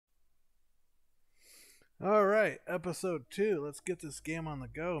Alright, episode 2. Let's get this game on the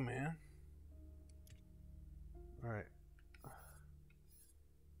go, man. Alright.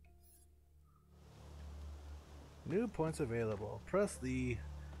 New points available. Press the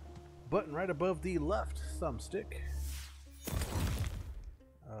button right above the left thumbstick.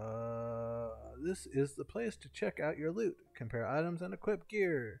 This is the place to check out your loot, compare items, and equip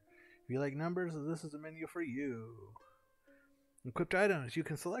gear. If you like numbers, this is the menu for you. Equipped items. You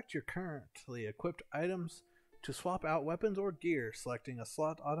can select your currently equipped items to swap out weapons or gear. Selecting a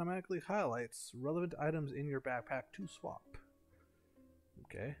slot automatically highlights relevant items in your backpack to swap.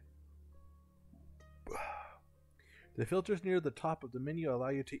 Okay. The filters near the top of the menu allow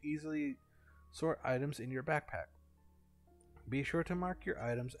you to easily sort items in your backpack. Be sure to mark your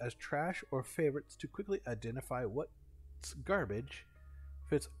items as trash or favorites to quickly identify what's garbage,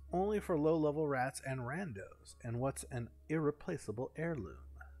 fits only for low-level rats and randos, and what's an irreplaceable heirloom.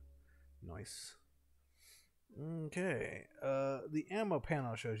 Nice. Okay, the ammo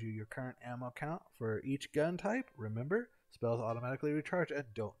panel shows you your current ammo count for each gun type. Remember, spells automatically recharge and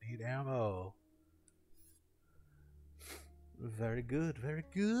don't need ammo. Very good, very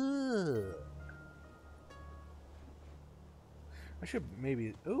good. I should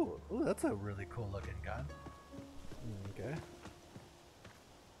maybe... Ooh, that's a really cool looking gun. Okay.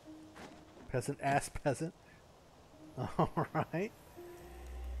 Peasant ass peasant. Alright.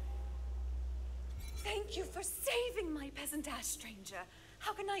 Thank you for saving my peasant ass stranger.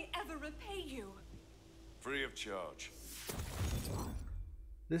 How can I ever repay you? Free of charge.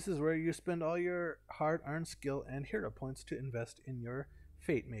 This is where you spend all your hard-earned skill and hero points to invest in your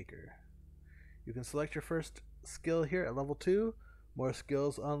Fate Maker. You can select your first skill here at level 2. More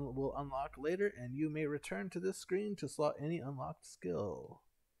skills will unlock later, and you may return to this screen to slot any unlocked skill.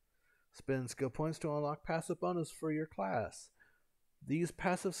 Spend skill points to unlock passive bonus for your class. These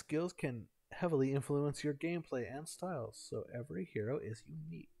passive skills can heavily influence your gameplay and styles, so every hero is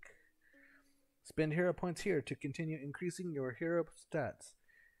unique. Spend hero points here to continue increasing your hero stats.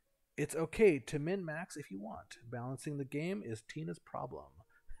 It's okay to min-max if you want. Balancing the game is Tina's problem.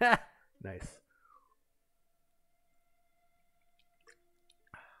 Ha! Nice.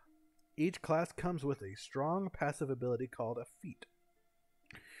 Each class comes with a strong passive ability called a feat.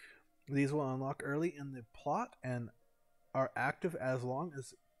 These will unlock early in the plot and are active as long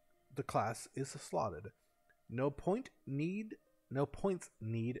as the class is slotted. No points need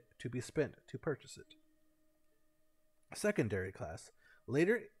to be spent to purchase it. Secondary class.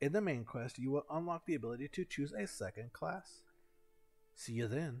 Later in the main quest, you will unlock the ability to choose a second class. See you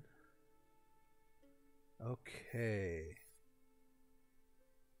then. Okay.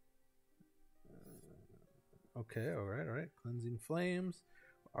 Okay, alright. Cleansing Flames.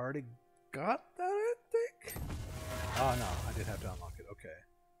 Already got that, I think? Oh, no, I did have to unlock it. Okay.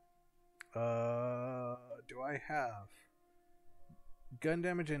 Do I have gun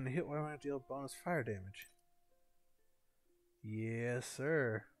damage and hit weapon deal bonus fire damage? Yes,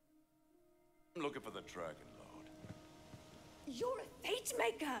 sir. I'm looking for the Dragon Lord. You're a fate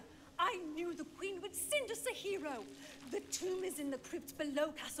maker! I knew the Queen would send us a hero! The tomb is in the crypt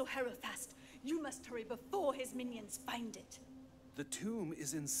below Castle Herofast. You must hurry before his minions find it. The tomb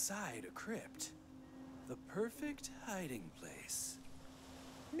is inside a crypt. The perfect hiding place.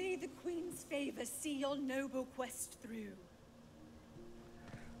 May the Queen's favor see your noble quest through.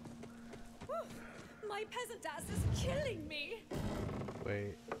 Whew, my peasant ass is killing me!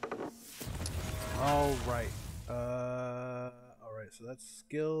 Wait. Alright. Alright, so that's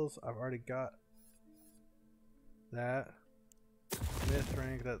skills. I've already got that. Myth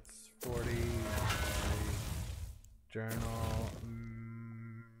rank, that's 40. Journal.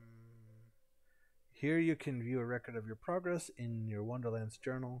 Here you can view a record of your progress in your Wonderlands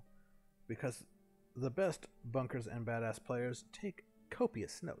journal, because the best bunkers and badass players take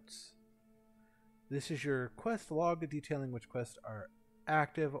copious notes. This is your quest log detailing which quests are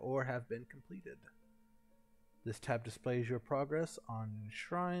active or have been completed. This tab displays your progress on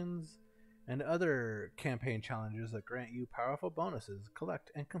shrines and other campaign challenges that grant you powerful bonuses.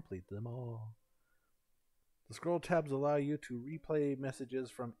 Collect and complete them all. The scroll tabs allow you to replay messages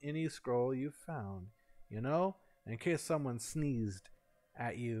from any scroll you've found. You know, in case someone sneezed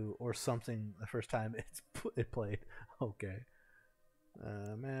at you or something the first time it played. Okay.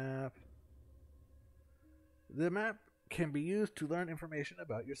 Map. The map can be used to learn information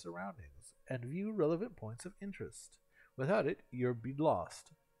about your surroundings and view relevant points of interest. Without it, you'll be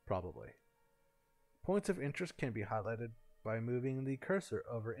lost, probably. Points of interest can be highlighted by moving the cursor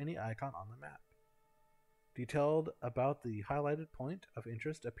over any icon on the map. Detailed about the highlighted point of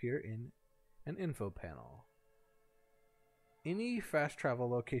interest appear in an info panel. Any fast travel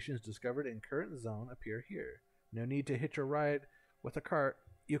locations discovered in current zone appear here. No need to hitch a ride with a cart.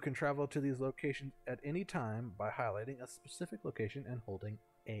 You can travel to these locations at any time by highlighting a specific location and holding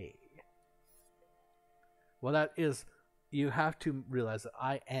A. Well, that is, you have to realize that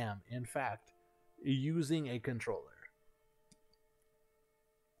I am, in fact, using a controller.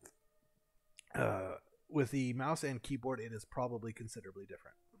 With the mouse and keyboard, it is probably considerably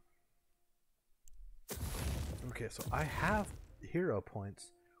different. Okay, so I have hero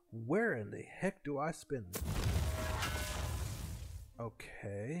points. Where in the heck do I spend them?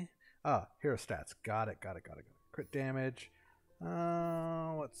 Okay. Hero stats. Got it. Crit damage.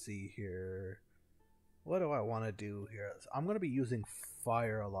 Let's see here. What do I want to do here? I'm going to be using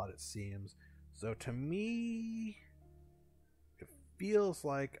fire a lot, it seems. So to me, it feels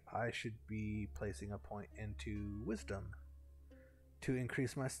like I should be placing a point into wisdom to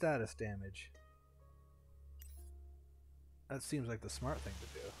increase my status damage. That seems like the smart thing to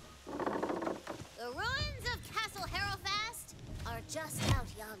do. The ruins of Castle Harrowfast are just out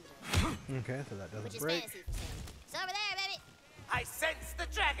yonder. Okay, so that Which doesn't is break. fantasy for Sam. It's over there, baby. I sense the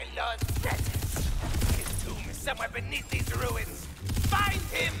Dragon Lord's presence. His tomb is somewhere beneath these ruins. Find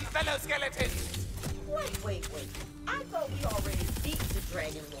him, fellow skeletons! Wait. I thought we already beat the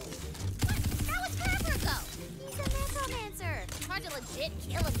Dragon Lord. What? That was forever ago. He's a necromancer. Hard to legit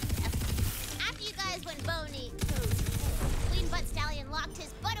kill him to death. After you guys went bony, Queen Butt Stallion locked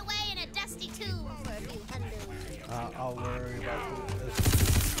his butt away in a dusty tomb for a few hundred. I'll worry about this.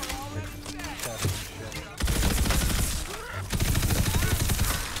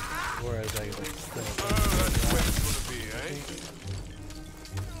 Whereas I That's where it's gonna be, eh?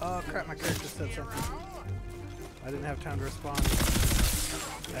 Oh crap, my character said something. I didn't have time to respond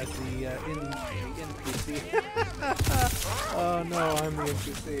as the NPC. Oh no, I'm the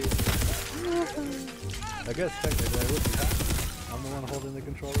NPC. I guess technically I would be. I'm the one holding the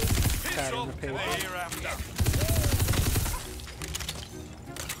controller, patting the paper.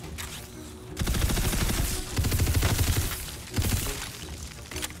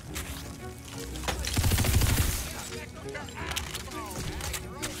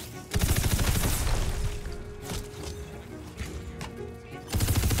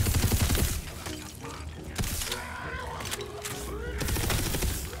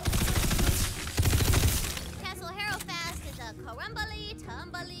 Castle Harrowfast is a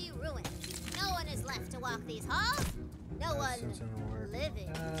crumbly ruin. No one is left to walk these halls. No one Since it didn't work. living.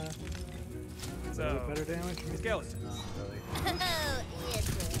 A little bit better damage? Skeleton. Not really. Oh, yes,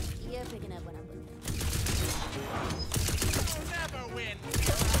 sir. You're picking up what I'm putting down. Never win.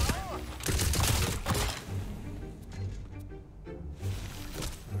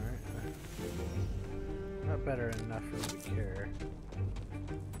 Alright. Not better enough for me to care.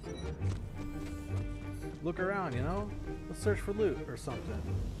 Look around, you know? Let's search for loot or something.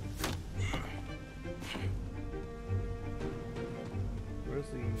 Where's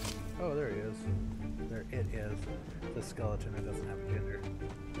the... Oh, there he is. There it is. The skeleton that doesn't have a gender.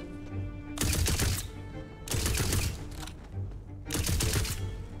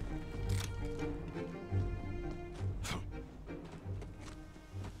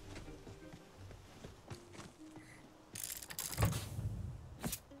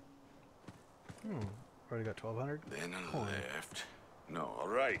 Already got 1,200. Then a Coin. left. No, all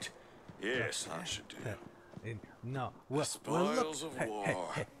right. Yes, I should do. No. Spoils of war.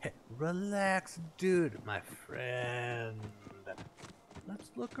 Hey, relax, dude, my friend.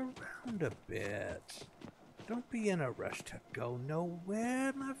 Let's look around a bit. Don't be in a rush to go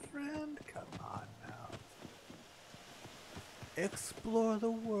nowhere, my friend. Come on now. Explore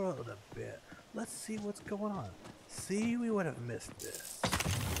the world a bit. Let's see what's going on. See, we would have missed this.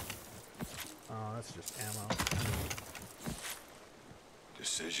 Oh, that's just ammo.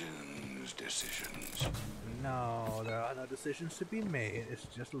 Decisions. No, there are no decisions to be made. It's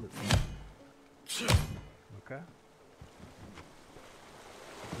just loot. Okay.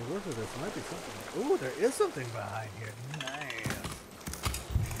 The worth of this might be something. Ooh, there is something behind here.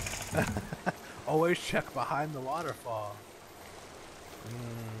 Nice. Always check behind the waterfall.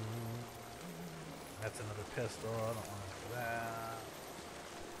 That's another pistol. I don't want to do that.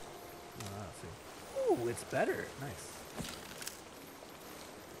 Let's see. Ooh, it's better. Nice.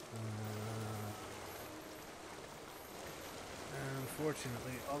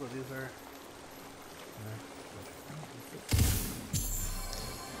 Unfortunately, all of these are.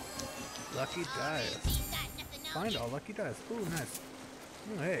 Lucky dice. Find all lucky dice. Ooh, nice.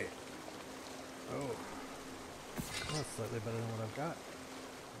 Ooh, hey. Oh. That's slightly better than what I've got.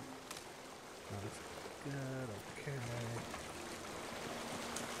 That's good. Okay.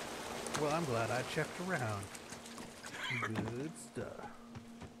 Well, I'm glad I checked around. Good stuff.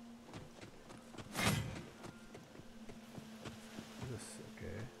 This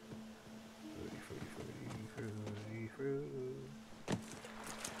okay. Fruity.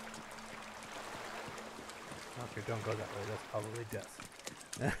 Okay, don't go that way. That's probably death.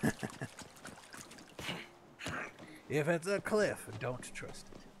 If it's a cliff, don't trust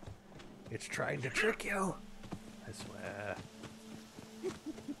it. It's trying to trick you. I swear.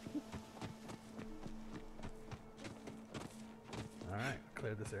 Alright,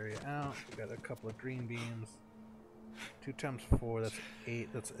 clear this area out. We got a couple of green beams. 2 times 4, that's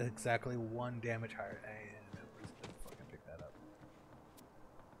 8. That's exactly 1 damage higher. Didn't fucking pick that up.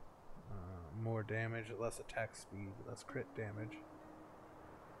 More damage, less attack speed, less crit damage.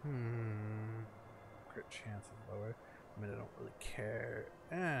 Crit chance is lower. I mean, I don't really care.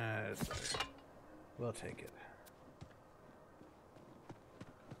 It's alright. We'll take it.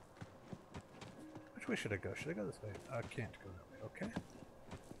 Which way should I go? Should I go this way? I can't go that way. Okay.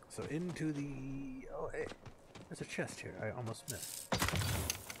 So into the... Oh, hey. There's a chest here. I almost missed.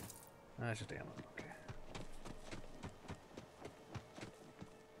 That's just ammo. Okay.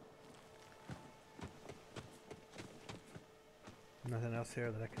 Nothing else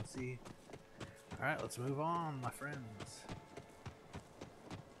here that I can see. Alright, let's move on, my friends.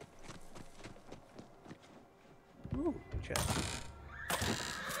 Ooh, chest.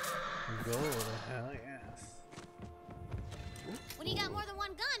 Gold, hell yes. When you got more than one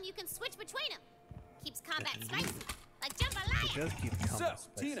gun, you can switch between them. Keeps combat spicy, like jambalaya. It does keep combat So,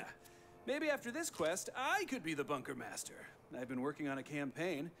 spicy. Tina, maybe after this quest, I could be the bunker master. I've been working on a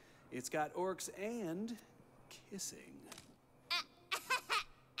campaign. It's got orcs and kissing.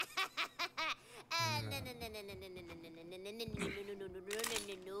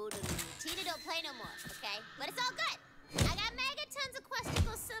 Tina don't play no more, okay? But it's all good. I got megatons of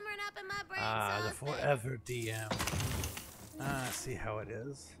questicles simmering up in my brain. Ah, so the forever DM. See how it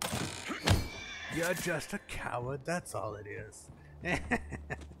is. You're just a coward, that's all it is. I'm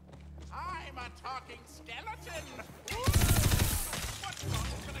a talking skeleton. What's wrong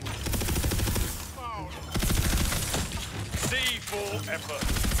with the C for effort.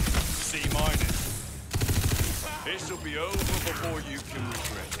 C minus. This'll be over before you can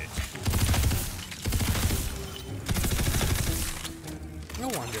regret it. No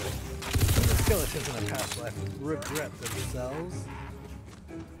wonder. The skeletons in a past life regret themselves.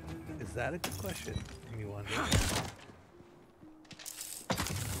 Is that a good question? You wonder.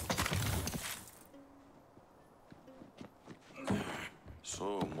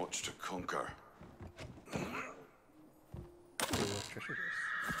 So much to conquer. Ooh, what's treasure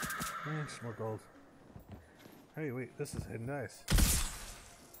chest? Just more gold. Hey, wait, this is hidden dice.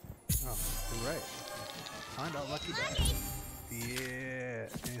 Oh, you're right. Find out lucky dice. Yeah.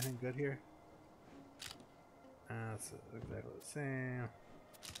 Anything good here? That's exactly the same.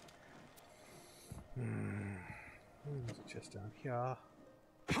 There's a chest down here.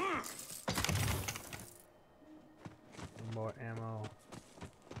 More ammo.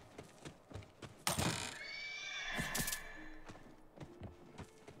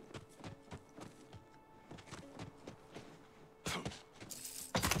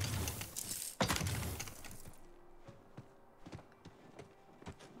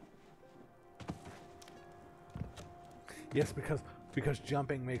 Yes, because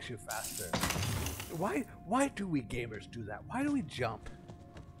jumping makes you faster. Why do we gamers do that? Why do we jump?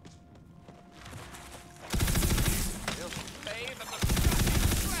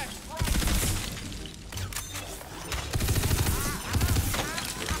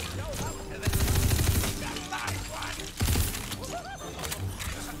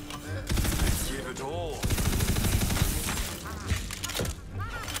 Give it all.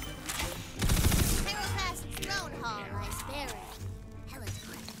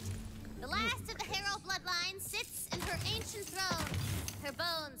 The last of the Harrow bloodline sits in her ancient throne, her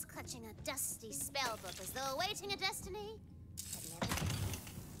bones clutching a dusty spellbook as though awaiting a destiny that never came.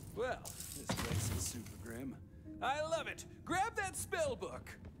 Well, this place is super grim. I love it. Grab that spell book.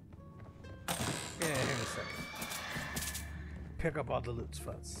 Yeah, here in a second. Pick up all the loots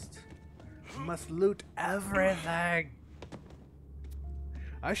first. You must loot everything.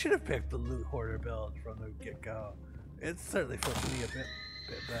 I should have picked the loot hoarder build from the get-go. It certainly fits me a bit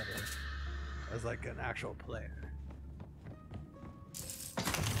better as like an actual player.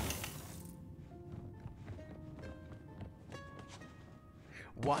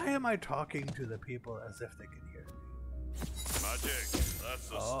 Why am I talking to the people as if they can hear me? Magic. That's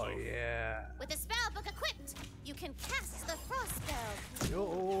the Oh stuff. yeah. With the spellbook equipped, you can cast the frost spell.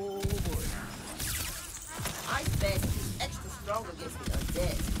 Oh boy. Ice bag is extra strong against the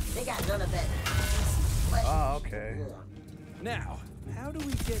undead. They got none of that Oh, okay. Now, how do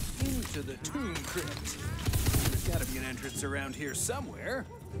we get into the tomb crypt? There's gotta be an entrance around here somewhere.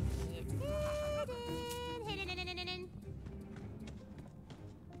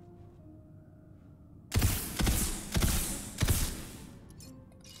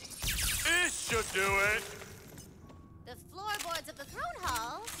 This should do it. The floorboards of the throne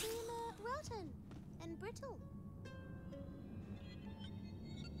hall seem rotten and brittle.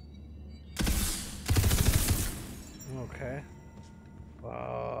 Okay.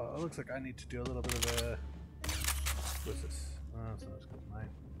 It looks like I need to do a little bit of a... What's this? Oh, so that's good. Mine.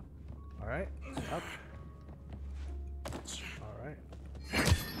 Alright. Up. Alright.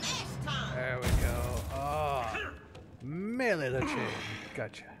 There we go. Oh. Melee the chain.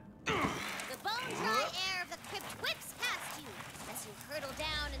 Gotcha. The bone-dry air of the crypt whips past you as you hurtle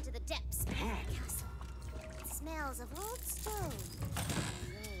down into the depths of the castle. It smells of old stone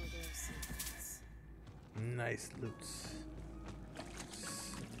and older secrets. Nice loots.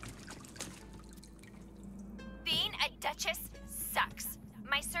 Being a duchess sucks.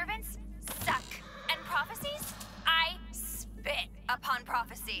 My servants suck. And prophecies? I spit upon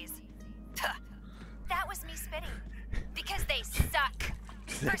prophecies. Tuh. That was me spitting. Because they suck.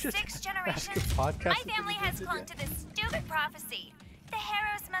 For 6 generations, my family has clung to this stupid prophecy. The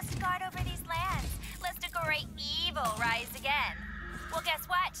Harrows must guard over these lands, lest a great evil rise again. Well, guess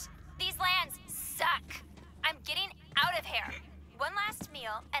what? These lands suck. I'm getting out of here. One last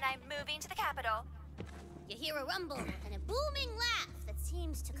meal, and I'm moving to the capital. You hear a rumble and a booming laugh that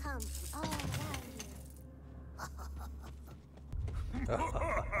seems to come from all around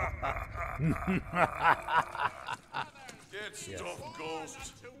you. Get stuffed,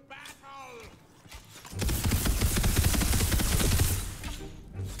 Ghost.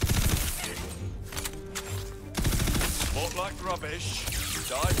 Fought like rubbish.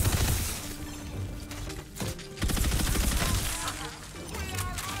 Die.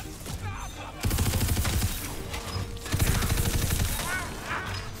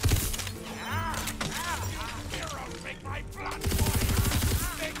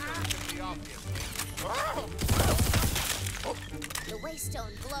 The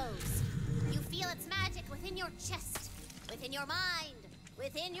waystone glows. You feel its magic within your chest, within your mind,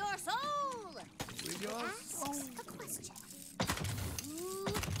 within your soul. With your soul. Asks a question. Who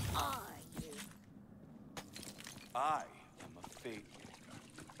are you? I am a fate.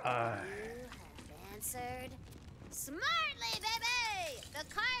 You have answered smartly, baby! The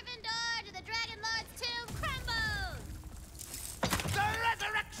carven door to the Dragon Lord's tomb crumbles! The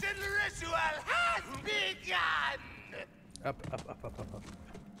resurrection ritual has begun! Up, up, up, up, up, up.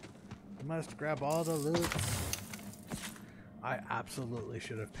 You must grab all the loot. I absolutely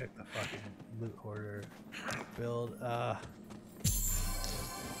should have picked the fucking loot hoarder build. That's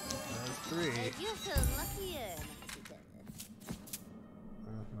 3. I do feel luckier next to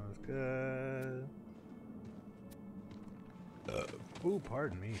That smells good. Ooh,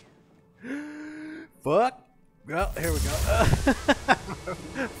 pardon me. Fuck! Well, here we go.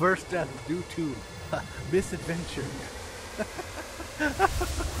 First death due to misadventure.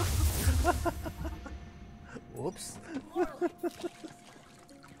 Whoops.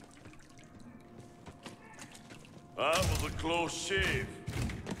 That was a close shave.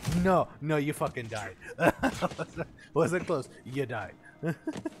 No, you fucking died. Wasn't close. You died.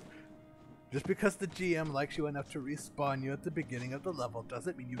 Just because the GM likes you enough to respawn you at the beginning of the level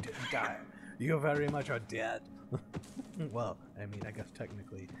doesn't mean you didn't die. You very much are dead. Well, I mean, I guess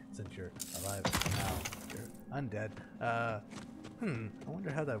technically, since you're alive now, you're undead. I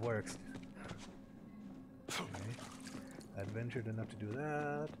wonder how that works. Okay. I adventured enough to do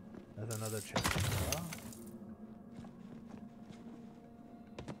that. That's another chance.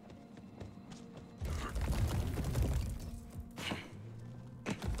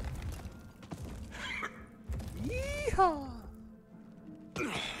 Yeehaw!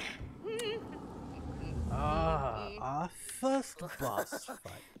 Our first boss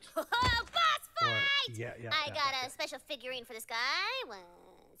fight. boss fight! Yeah. I got a special figurine for this guy. 1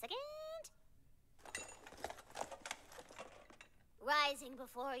 second. Rising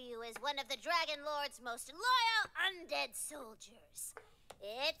before you is one of the Dragon Lord's most loyal undead soldiers.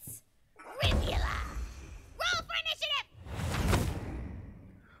 It's Ribula. Roll for initiative!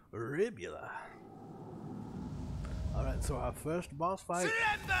 Ribula. Alright, so our first boss fight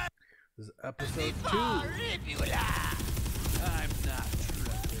is episode 2. Ribula! I'm not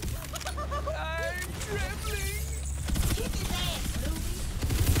trembling. I'm trembling. Kick his ass, Louie.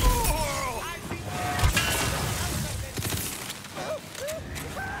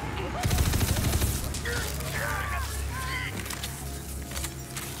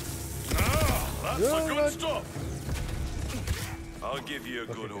 That's a good give you a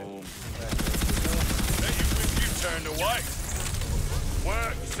Okay, good good. home. Let you with you turned away.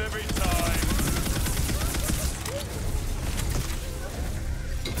 Works every time.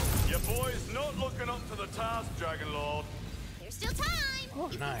 Your boy's not looking up to the task, Dragon Lord. There's still time. Oh,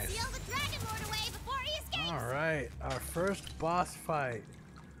 You nice. can seal the Dragon Lord away before he escapes. All right, our first boss fight.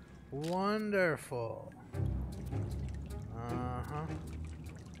 Wonderful. Uh-huh.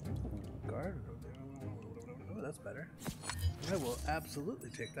 Guard. Oh, that's better. I will absolutely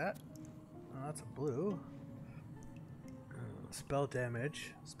take that. Oh, that's a blue. Spell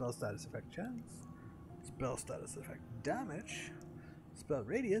damage. Spell status effect chance. Spell status effect damage. Spell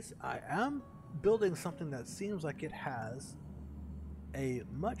radius. I am building something that seems like it has a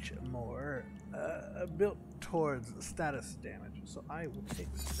much more built towards status damage. So I will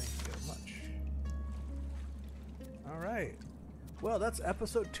take this thing very much. Alright. Well, that's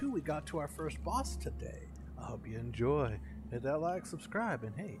episode 2. We got to our first boss today. I hope you enjoy. Hit that like, subscribe,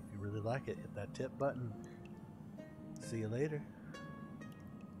 and hey, if you really like it, hit that tip button. See you later.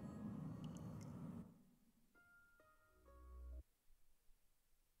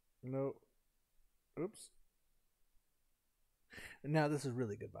 No. Oops. Now this is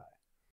really goodbye.